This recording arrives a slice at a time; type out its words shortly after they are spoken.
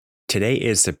Today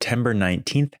is September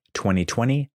 19th,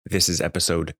 2020. This is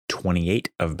episode 28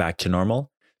 of Back to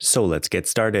Normal. So let's get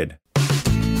started.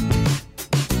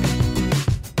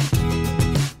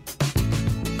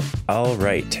 All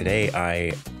right, today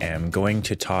I am going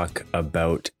to talk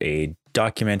about a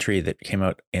documentary that came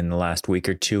out in the last week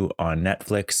or two on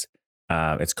Netflix.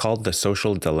 It's called The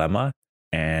Social Dilemma.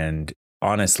 And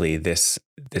honestly, this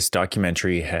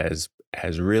documentary has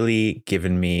really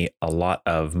given me a lot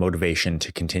of motivation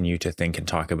to continue to think and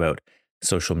talk about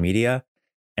social media.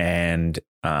 And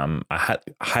I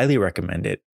highly recommend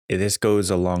it. This goes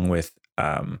along with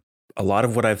a lot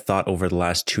of what I've thought over the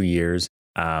last 2 years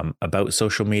about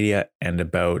social media and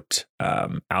about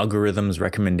algorithms,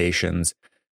 recommendations.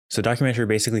 So documentary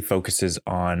basically focuses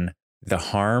on the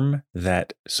harm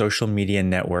that social media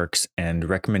networks and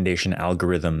recommendation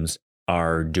algorithms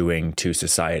are doing to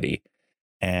society.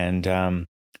 And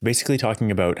basically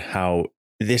talking about how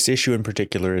this issue in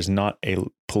particular is not a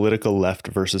political left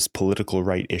versus political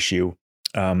right issue.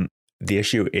 The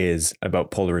issue is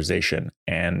about polarization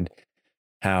and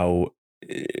how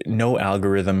no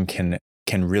algorithm can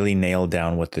really nail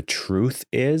down what the truth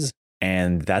is.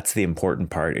 And that's the important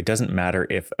part. It doesn't matter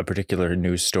if a particular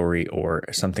news story or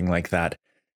something like that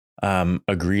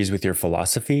agrees with your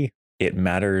philosophy. It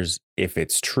matters if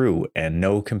it's true, and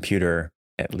no computer,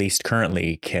 at least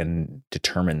currently, can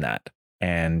determine that.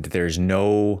 And there's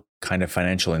no kind of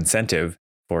financial incentive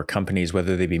for companies,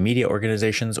 whether they be media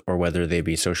organizations or whether they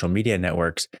be social media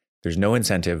networks. There's no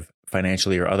incentive,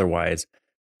 financially or otherwise,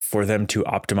 for them to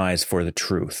optimize for the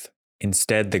truth.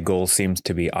 Instead, the goal seems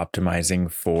to be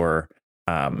optimizing for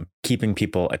keeping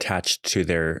people attached to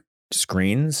their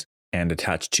screens and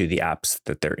attached to the apps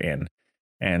that they're in.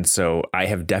 And so I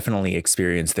have definitely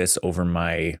experienced this over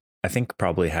my, I think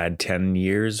probably had 10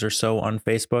 years or so on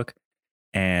Facebook.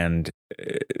 And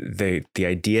the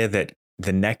idea that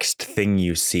the next thing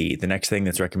you see, the next thing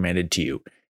that's recommended to you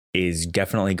is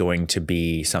definitely going to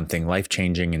be something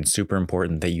life-changing and super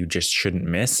important that you just shouldn't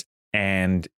miss.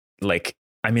 And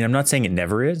I'm not saying it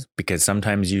never is, because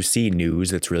sometimes you see news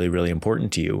that's really, really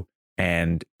important to you.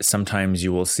 And sometimes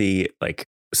you will see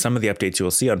some of the updates you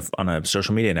will see on a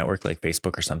social media network like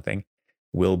Facebook or something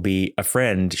will be a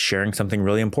friend sharing something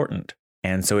really important.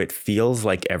 And so it feels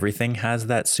like everything has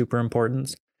that super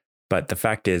importance. But the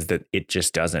fact is that it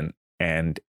just doesn't.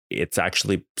 And it's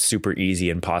actually super easy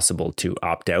and possible to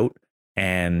opt out.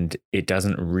 And it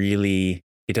doesn't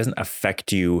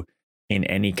affect you in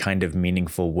any kind of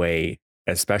meaningful way,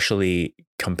 especially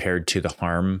compared to the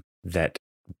harm that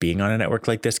being on a network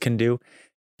like this can do.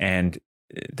 And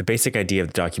the basic idea of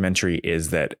the documentary is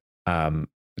that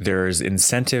there's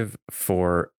incentive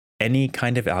for any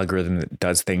kind of algorithm that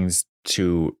does things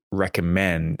to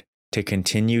recommend to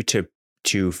continue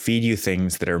to feed you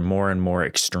things that are more and more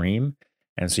extreme.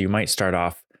 And so you might start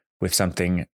off with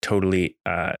something totally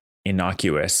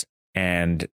innocuous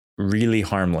and really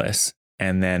harmless,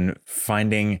 and then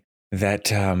finding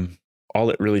that all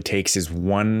it really takes is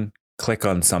one click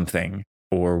on something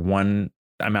or one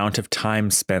amount of time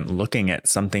spent looking at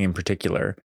something in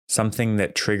particular, something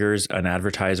that triggers an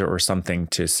advertiser or something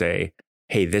to say,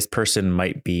 hey, this person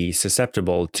might be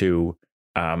susceptible to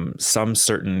some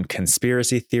certain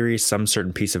conspiracy theory, some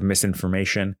certain piece of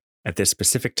misinformation at this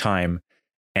specific time.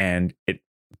 And it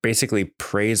basically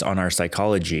preys on our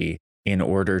psychology in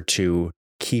order to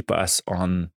keep us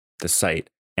on the site.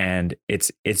 And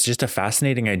it's just a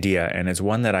fascinating idea. And it's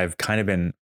one that I've kind of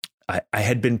been, I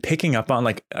had been picking up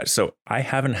on, so I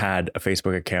haven't had a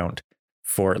Facebook account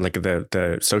for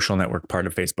the social network part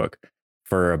of Facebook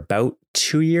for about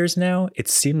 2 years now. It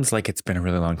seems like it's been a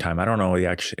really long time. I don't know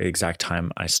the exact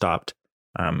time I stopped.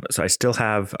 So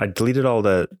I deleted all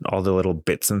the little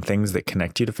bits and things that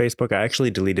connect you to Facebook. I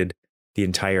actually deleted the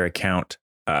entire account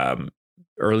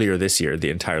earlier this year, the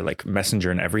entire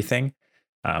Messenger and everything.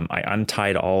 I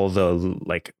untied all the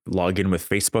login with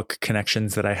Facebook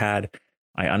connections that I had.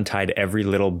 I untied every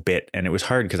little bit, and it was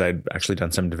hard because I'd actually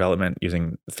done some development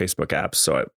using the Facebook apps.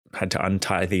 So I had to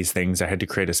untie these things. I had to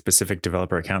create a specific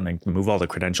developer account and move all the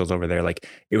credentials over there.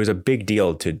 It was a big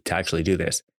deal to actually do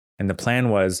this. And the plan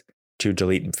was to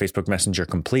delete Facebook Messenger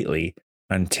completely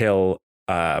until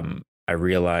I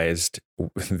realized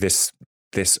this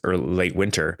late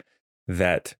winter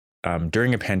that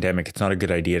during a pandemic, it's not a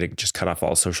good idea to just cut off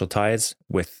all social ties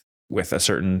with a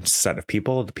certain set of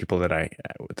people, the people that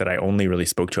I only really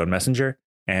spoke to on Messenger.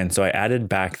 And so I added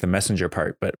back the Messenger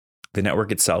part, but the network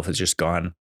itself is just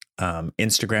gone.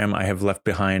 Instagram, I have left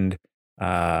behind.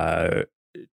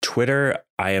 Twitter,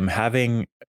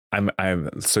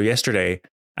 so yesterday,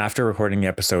 after recording the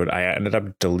episode, I ended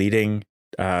up deleting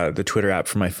the Twitter app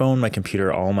from my phone, my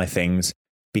computer, all my things.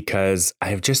 because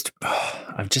I've just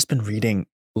been reading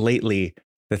lately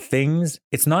the things.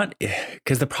 It's not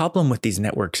because the problem with these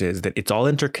networks is that it's all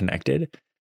interconnected.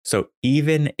 So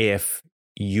even if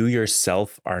you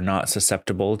yourself are not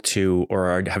susceptible to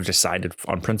or have decided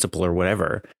on principle or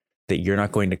whatever that you're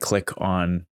not going to click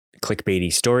on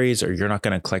clickbaity stories, or you're not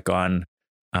going to click on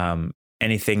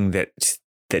anything that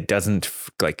doesn't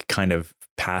like kind of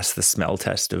pass the smell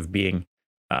test of being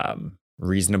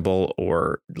reasonable,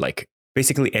 or like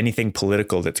basically anything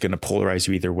political that's going to polarize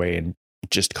you either way and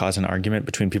just cause an argument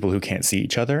between people who can't see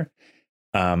each other.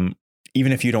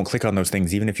 Even if you don't click on those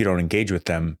things, even if you don't engage with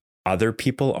them, other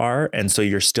people are. And so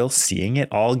you're still seeing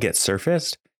it all get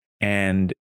surfaced.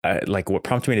 And like what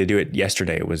prompted me to do it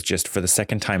yesterday was just for the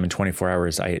second time in 24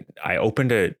 hours, I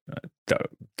opened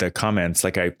the comments,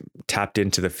 like I tapped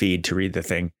into the feed to read the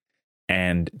thing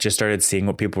and just started seeing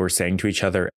what people were saying to each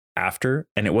other after.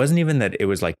 And it wasn't even that it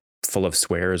was like full of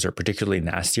swears or particularly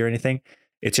nasty or anything.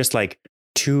 It's just like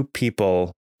two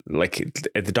people, like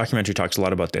the documentary talks a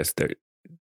lot about this.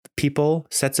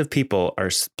 Sets of people are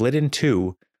split in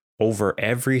two over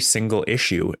every single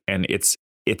issue. And it's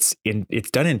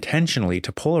done intentionally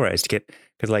to polarize, to get,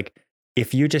 because like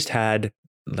if you just had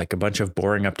like a bunch of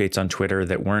boring updates on Twitter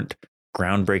that weren't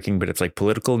groundbreaking, but it's like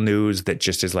political news that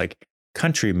just is like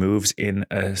country moves in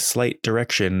a slight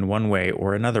direction one way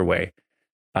or another way,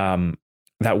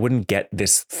 that wouldn't get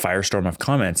this firestorm of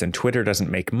comments. And Twitter doesn't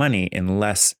make money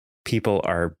unless people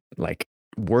are like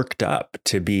worked up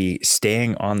to be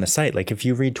staying on the site. Like if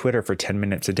you read Twitter for 10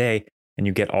 minutes a day and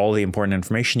you get all the important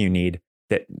information you need,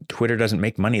 that Twitter doesn't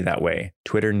make money that way.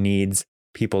 Twitter needs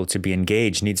people to be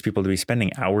engaged, needs people to be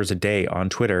spending hours a day on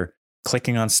Twitter,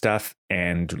 clicking on stuff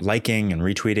and liking and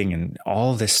retweeting and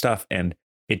all this stuff. And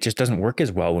it just doesn't work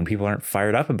as well when people aren't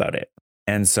fired up about it.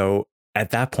 And so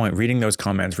at that point, reading those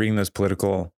comments, reading those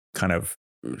political kind of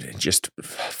just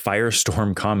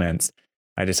firestorm comments,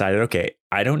 I decided, okay,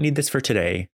 I don't need this for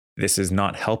today. This is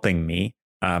not helping me.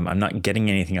 I'm not getting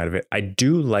anything out of it. I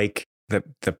do like the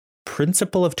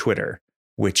principle of Twitter,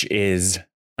 which is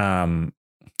the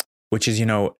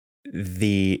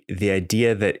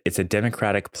idea that it's a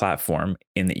democratic platform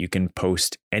in that you can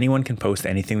post, anyone can post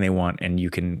anything they want, and you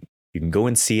can go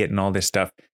and see it, and all this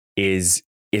stuff is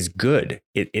good.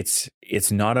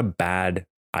 It's not a bad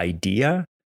idea,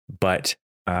 but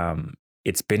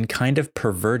it's been kind of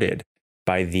perverted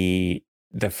by the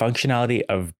functionality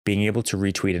of being able to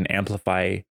retweet and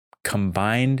amplify,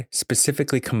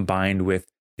 specifically combined with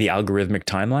the algorithmic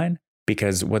timeline.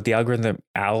 Because what the algorithmic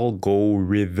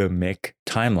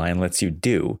timeline lets you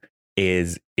do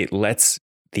is it lets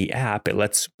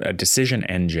a decision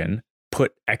engine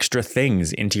put extra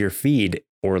things into your feed,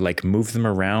 or like move them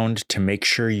around to make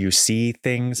sure you see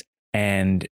things.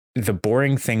 And the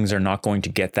boring things are not going to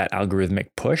get that algorithmic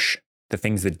push. The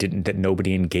things that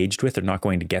nobody engaged with are not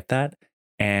going to get that.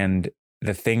 And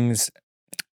the things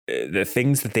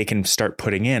that they can start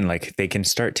putting in, like they can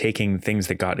start taking things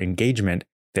that got engagement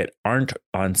that aren't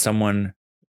on someone,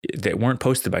 that weren't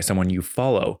posted by someone you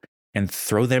follow, and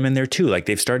throw them in there too. Like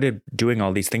they've started doing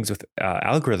all these things with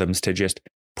algorithms to just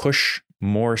push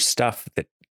more stuff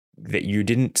that you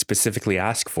didn't specifically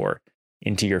ask for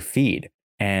into your feed.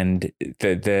 And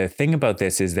the thing about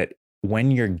this is that when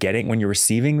you're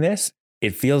receiving this,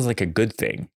 it feels like a good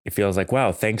thing. It feels like,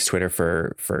 wow, thanks Twitter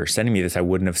for sending me this. I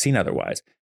wouldn't have seen otherwise.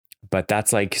 But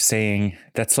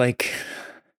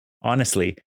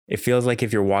honestly, it feels like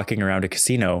if you're walking around a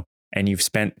casino and you've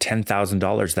spent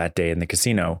 $10,000 that day in the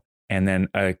casino, and then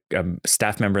a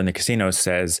staff member in the casino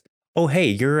says, "Oh, hey,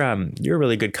 you're a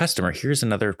really good customer. Here's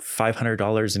another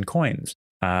 $500 in coins.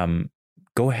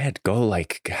 Go ahead, go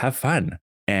like have fun."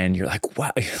 And you're like,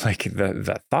 wow, like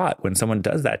the thought when someone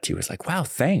does that to you is like, wow,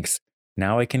 thanks.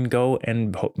 Now I can go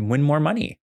and win more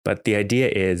money. But the idea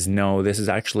is, no, this is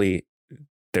actually,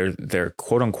 they're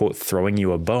quote unquote throwing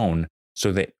you a bone,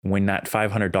 so that when that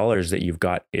 $500 that you've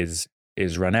got is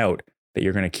run out, that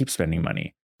you're going to keep spending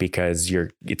money, because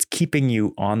it's keeping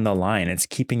you on the line. It's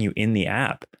keeping you in the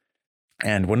app.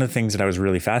 And one of the things that I was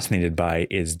really fascinated by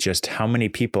is just how many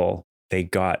people they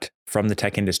got from the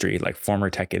tech industry, like former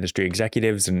tech industry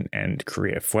executives and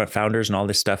career founders and all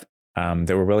this stuff,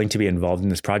 that were willing to be involved in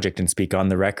this project and speak on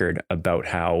the record about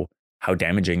how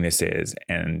damaging this is,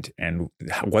 and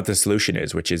what the solution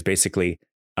is, which is basically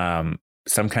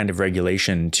some kind of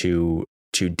regulation to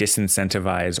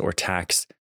disincentivize or tax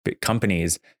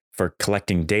companies for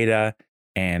collecting data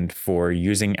and for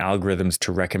using algorithms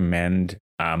to recommend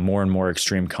more and more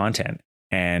extreme content.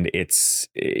 And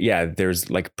there's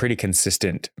like pretty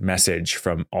consistent message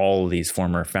from all these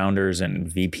former founders and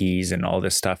VPs and all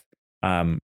this stuff.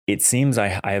 it seems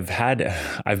I've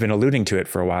been alluding to it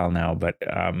for a while now, but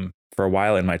for a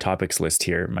while in my topics list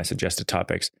here, my suggested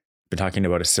topics, I've been talking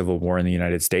about a civil war in the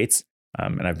United States,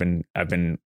 and I've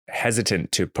been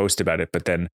hesitant to post about it, but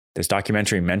then this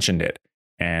documentary mentioned it,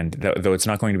 and though it's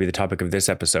not going to be the topic of this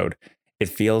episode, it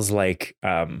feels like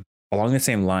along the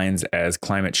same lines as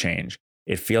climate change.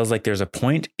 It feels like there's a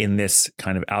point in this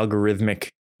kind of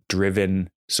algorithmic driven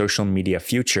social media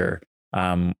future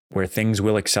where things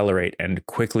will accelerate and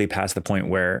quickly past the point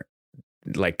where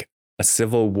like a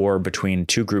civil war between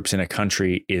two groups in a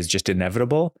country is just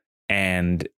inevitable.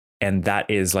 And that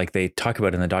is, like they talk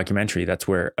about in the documentary, that's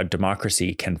where a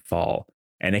democracy can fall,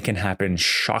 and it can happen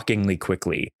shockingly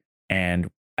quickly.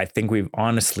 And I think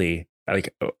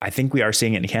I think we are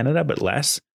seeing it in Canada, but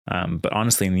less. But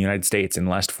honestly, in the United States in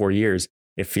the last 4 years,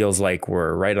 it feels like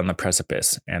we're right on the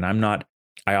precipice. And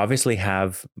I obviously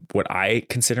have what I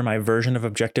consider my version of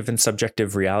objective and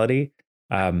subjective reality.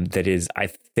 That is, I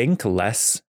think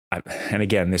and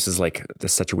again, this is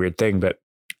such a weird thing, but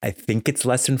I think it's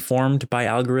less informed by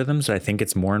algorithms. I think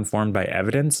it's more informed by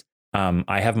evidence.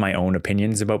 I have my own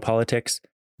opinions about politics,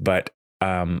 but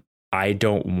I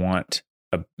don't want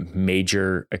a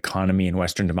major economy in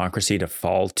Western democracy to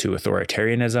fall to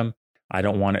authoritarianism. I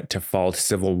don't want it to fall to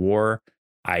civil war.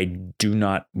 I do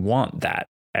not want that.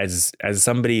 As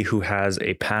somebody who has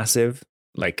a passive,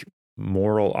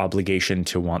 moral obligation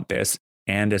to want this,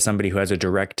 and as somebody who has a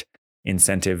direct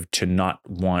incentive to not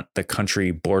want the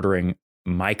country bordering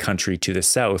my country to the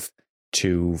south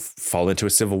to fall into a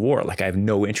civil war. I have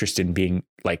no interest in being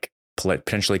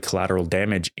potentially collateral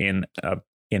damage in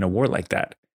a war like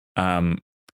that.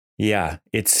 Yeah,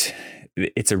 it's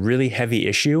a really heavy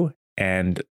issue,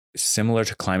 and similar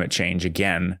to climate change,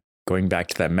 again, going back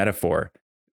to that metaphor,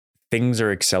 things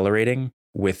are accelerating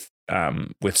with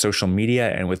social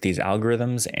media and with these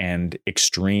algorithms and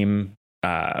extreme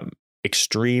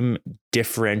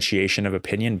differentiation of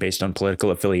opinion based on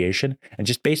political affiliation and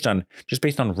just based on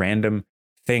random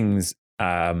things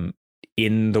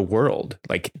in the world,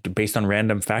 based on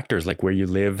random factors like where you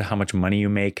live, how much money you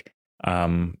make,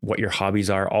 what your hobbies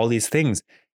are. All these things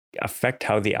affect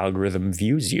how the algorithm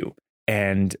views you.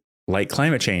 And like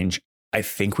climate change, I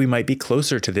think we might be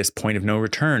closer to this point of no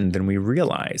return than we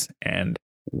realize. And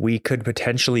we could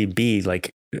potentially be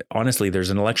honestly, there's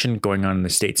an election going on in the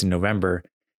States in November.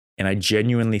 And I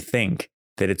genuinely think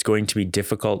that it's going to be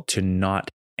difficult to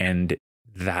not end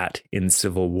that in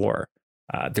civil war.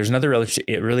 There's another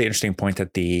really interesting point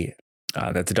that the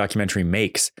documentary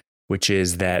makes, which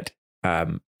is that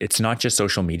it's not just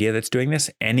social media that's doing this.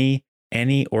 Any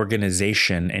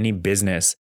organization, any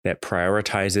business that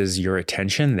prioritizes your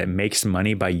attention, that makes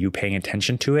money by you paying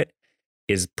attention to it,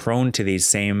 is prone to these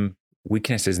same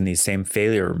weaknesses and these same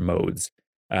failure modes.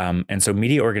 And so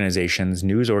media organizations,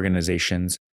 news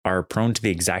organizations are prone to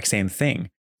the exact same thing.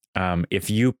 If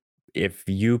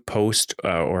you post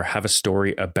or have a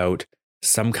story about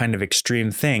some kind of extreme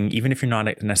thing, even if you're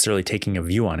not necessarily taking a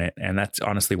view on it, and that's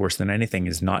honestly worse than anything,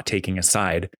 is not taking a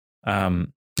side.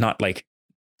 Not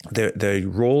the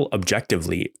role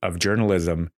objectively of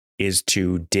journalism is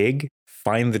to dig,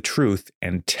 find the truth,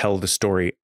 and tell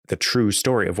the true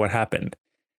story of what happened.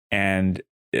 And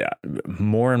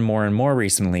more and more and more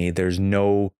recently, there's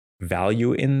no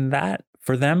value in that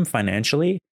for them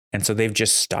financially. And so they've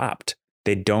just stopped.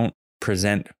 They don't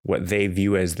present what they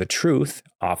view as the truth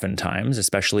oftentimes,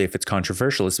 especially if it's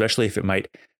controversial, especially if it might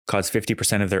cause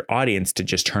 50% of their audience to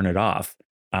just turn it off.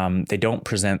 They don't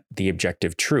present the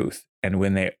objective truth. And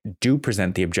when they do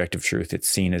present the objective truth, it's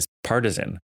seen as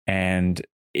partisan. And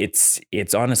it's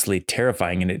honestly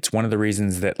terrifying. And it's one of the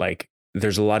reasons that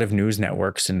there's a lot of news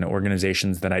networks and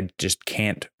organizations that I just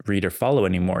can't read or follow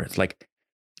anymore. It's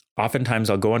oftentimes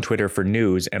I'll go on Twitter for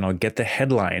news and I'll get the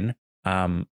headline,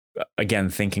 again,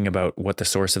 thinking about what the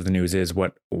source of the news is,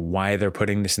 why they're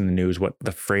putting this in the news, what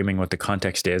the framing, what the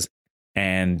context is.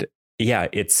 And yeah,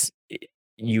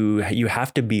 you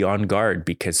have to be on guard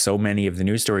because so many of the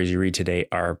news stories you read today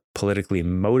are politically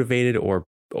motivated or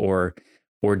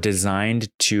designed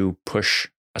to push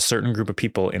a certain group of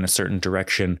people in a certain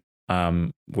direction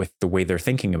with the way they're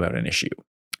thinking about an issue.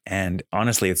 And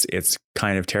honestly, it's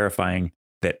kind of terrifying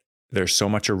that there's so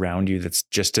much around you that's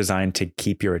just designed to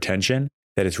keep your attention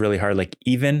that it's really hard.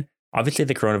 Even obviously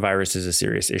the coronavirus is a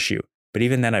serious issue, but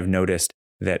even then I've noticed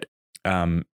that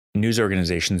news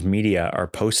organizations, media are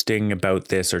posting about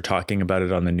this or talking about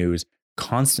it on the news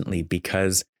constantly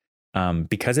because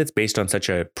it's based on such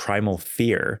a primal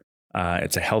fear.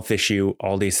 It's a health issue,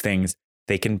 all these things.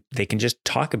 They can just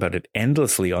talk about it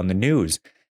endlessly on the news.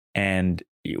 And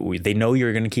they know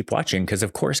you're going to keep watching because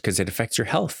it affects your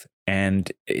health.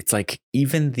 And it's like,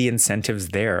 even the incentives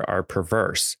there are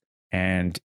perverse,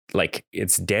 and like,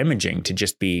 it's damaging to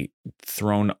just be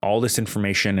thrown all this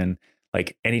information. And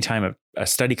like, anytime a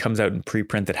study comes out in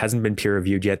preprint that hasn't been peer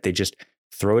reviewed yet, they just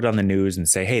throw it on the news and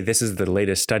say, hey, this is the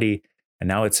latest study. And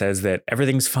now it says that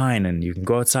everything's fine and you can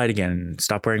go outside again and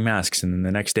stop wearing masks. And then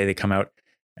the next day they come out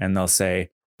and they'll say,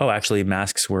 oh, actually,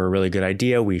 masks were a really good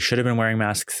idea. We should have been wearing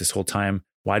masks this whole time.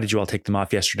 Why did you all take them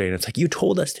off yesterday? And it's like, you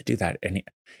told us to do that. And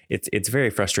it's very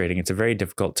frustrating. It's a very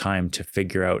difficult time to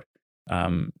figure out,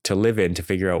 to live in, to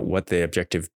figure out what the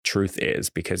objective truth is,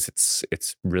 because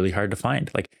it's really hard to find.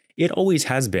 Like, it always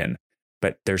has been,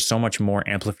 but there's so much more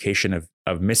amplification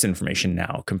of misinformation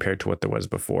now compared to what there was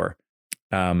before.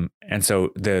 And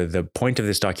so the point of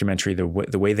this documentary, the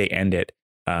way they end it,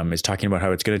 is talking about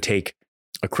how it's going to take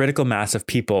a critical mass of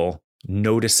people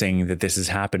noticing that this is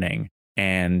happening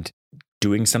and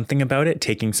doing something about it,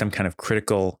 taking some kind of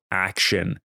critical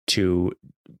action to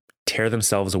tear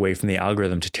themselves away from the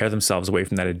algorithm, to tear themselves away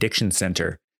from that addiction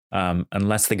center,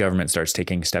 unless the government starts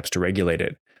taking steps to regulate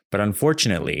it. But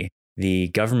unfortunately, the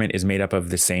government is made up of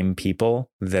the same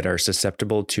people that are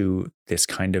susceptible to this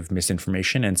kind of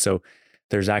misinformation. And so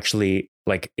there's actually,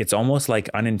 like, it's almost like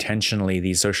unintentionally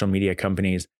these social media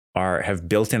companies have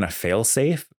built in a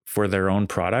fail-safe for their own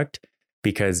product,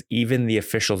 because even the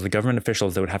government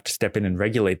officials that would have to step in and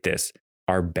regulate this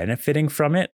are benefiting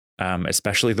from it,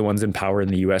 especially the ones in power in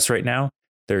the US right now.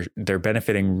 They're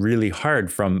benefiting really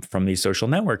hard from these social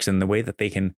networks and the way that they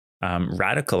can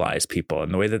radicalize people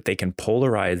and the way that they can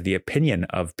polarize the opinion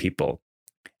of people.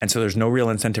 And so there's no real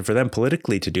incentive for them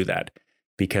politically to do that,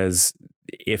 because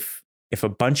if a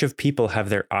bunch of people have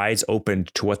their eyes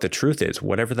opened to what the truth is,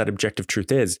 whatever that objective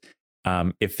truth is,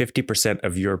 if 50%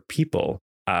 of your people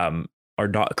are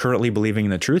not currently believing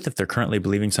the truth, if they're currently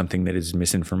believing something that is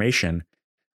misinformation,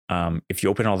 if you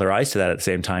open all their eyes to that at the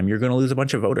same time, you're going to lose a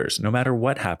bunch of voters, no matter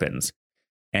what happens.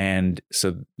 And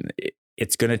so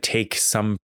it's going to take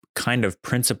some kind of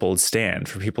principled stand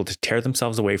for people to tear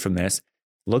themselves away from this,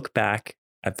 look back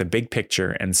at the big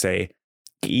picture and say,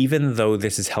 even though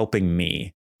this is helping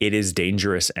me, it is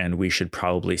dangerous and we should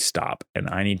probably stop. And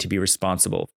I need to be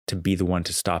responsible to be the one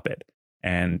to stop it.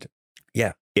 And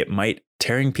yeah,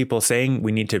 tearing people saying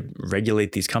we need to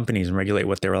regulate these companies and regulate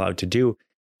what they're allowed to do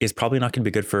is probably not going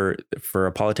to be good for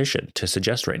a politician to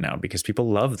suggest right now, because people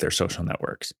love their social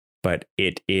networks. But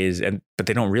it is, but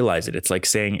they don't realize it. It's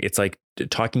like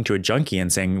talking to a junkie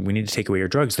and saying, we need to take away your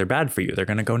drugs. They're bad for you. They're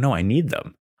going to go, no, I need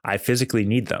them. I physically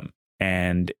need them.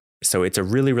 And so it's a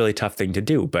really, really tough thing to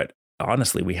do. But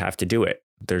honestly, we have to do it.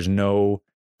 There's no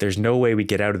way we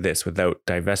get out of this without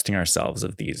divesting ourselves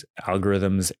of these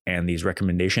algorithms and these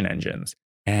recommendation engines.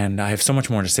 And I have so much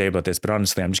more to say about this, but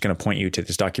honestly, I'm just going to point you to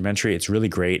this documentary. It's really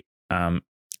great.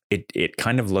 It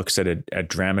kind of looks at a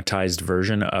dramatized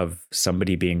version of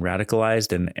somebody being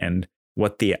radicalized and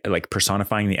what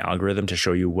personifying the algorithm to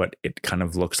show you what it kind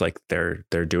of looks like they're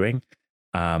doing,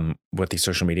 what these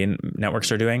social media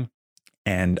networks are doing.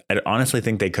 And I honestly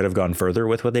think they could have gone further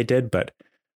with what they did, but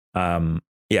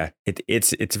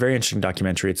it's a very interesting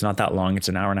documentary. It's not that long. It's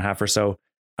an hour and a half or so.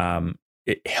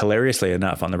 Hilariously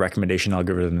enough, on the recommendation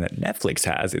algorithm that Netflix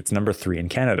has, it's number 3 in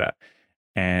Canada.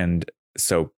 And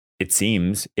so it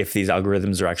seems, if these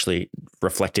algorithms are actually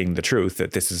reflecting the truth,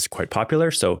 that this is quite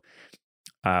popular. So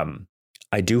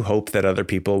I do hope that other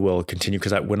people will continue,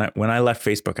 because when I left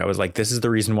Facebook, I was like, this is the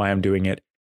reason why I'm doing it.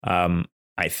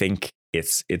 I think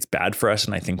it's bad for us,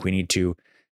 and I think we need to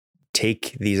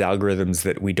take these algorithms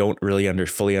that we don't really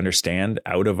fully understand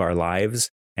out of our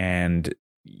lives, and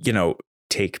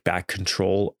take back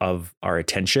control of our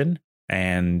attention.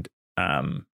 And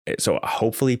so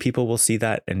hopefully people will see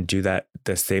that and do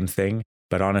the same thing.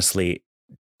 But honestly,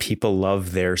 people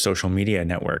love their social media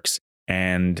networks,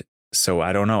 and so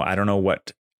I don't know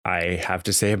what I have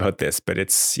to say about this, but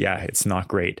it's not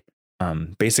great.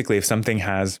 Basically, if something,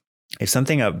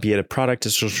 be it a product, a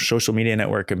social media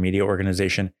network, a media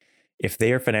organization, if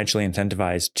they are financially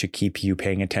incentivized to keep you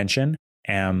paying attention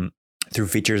through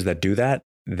features that do that,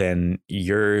 then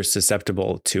you're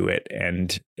susceptible to it.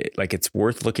 And it's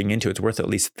worth looking into. It's worth at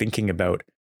least thinking about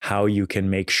how you can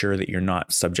make sure that you're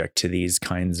not subject to these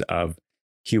kinds of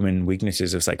human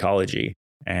weaknesses of psychology,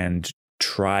 and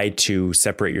try to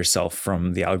separate yourself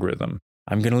from the algorithm.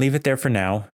 I'm going to leave it there for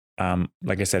now.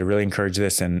 Like I said, I really encourage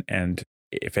this. And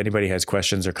if anybody has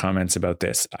questions or comments about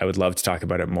this, I would love to talk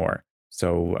about it more.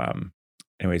 So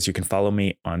anyways, you can follow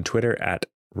me on Twitter at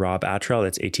Rob Attrell.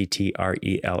 That's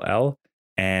ATTRELL.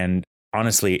 And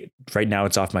honestly, right now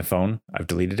it's off my phone. I've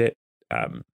deleted it.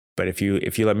 But if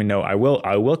you let me know, I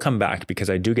will come back, because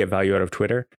I do get value out of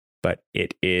Twitter, but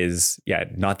it is,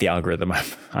 not the algorithm.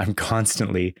 I'm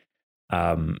constantly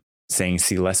saying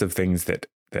see less of things that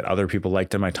other people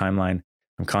liked in my timeline.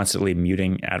 I'm constantly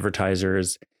muting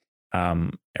advertisers.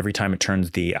 Every time it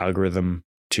turns the algorithm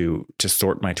to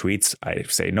sort my tweets, I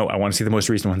say, no, I want to see the most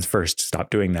recent ones first. Stop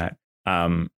doing that.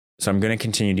 So I'm going to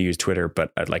continue to use Twitter,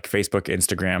 but like Facebook,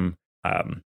 Instagram,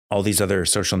 all these other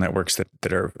social networks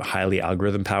that are highly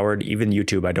algorithm powered. Even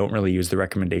YouTube, I don't really use the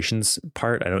recommendations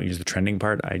part. I don't use the trending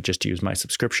part. I just use my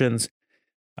subscriptions.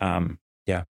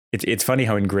 It's funny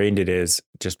how ingrained it is,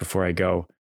 just before I go,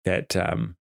 that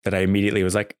I immediately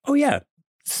was like, oh yeah,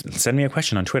 send me a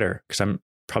question on Twitter, because I'm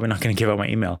probably not going to give out my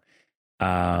email.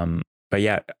 But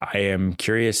yeah, I am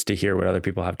curious to hear what other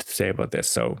people have to say about this.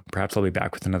 So perhaps I'll be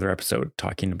back with another episode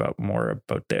talking about more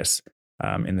about this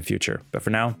in the future. But for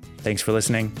now, thanks for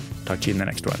listening. Talk to you in the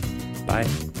next one.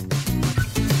 Bye.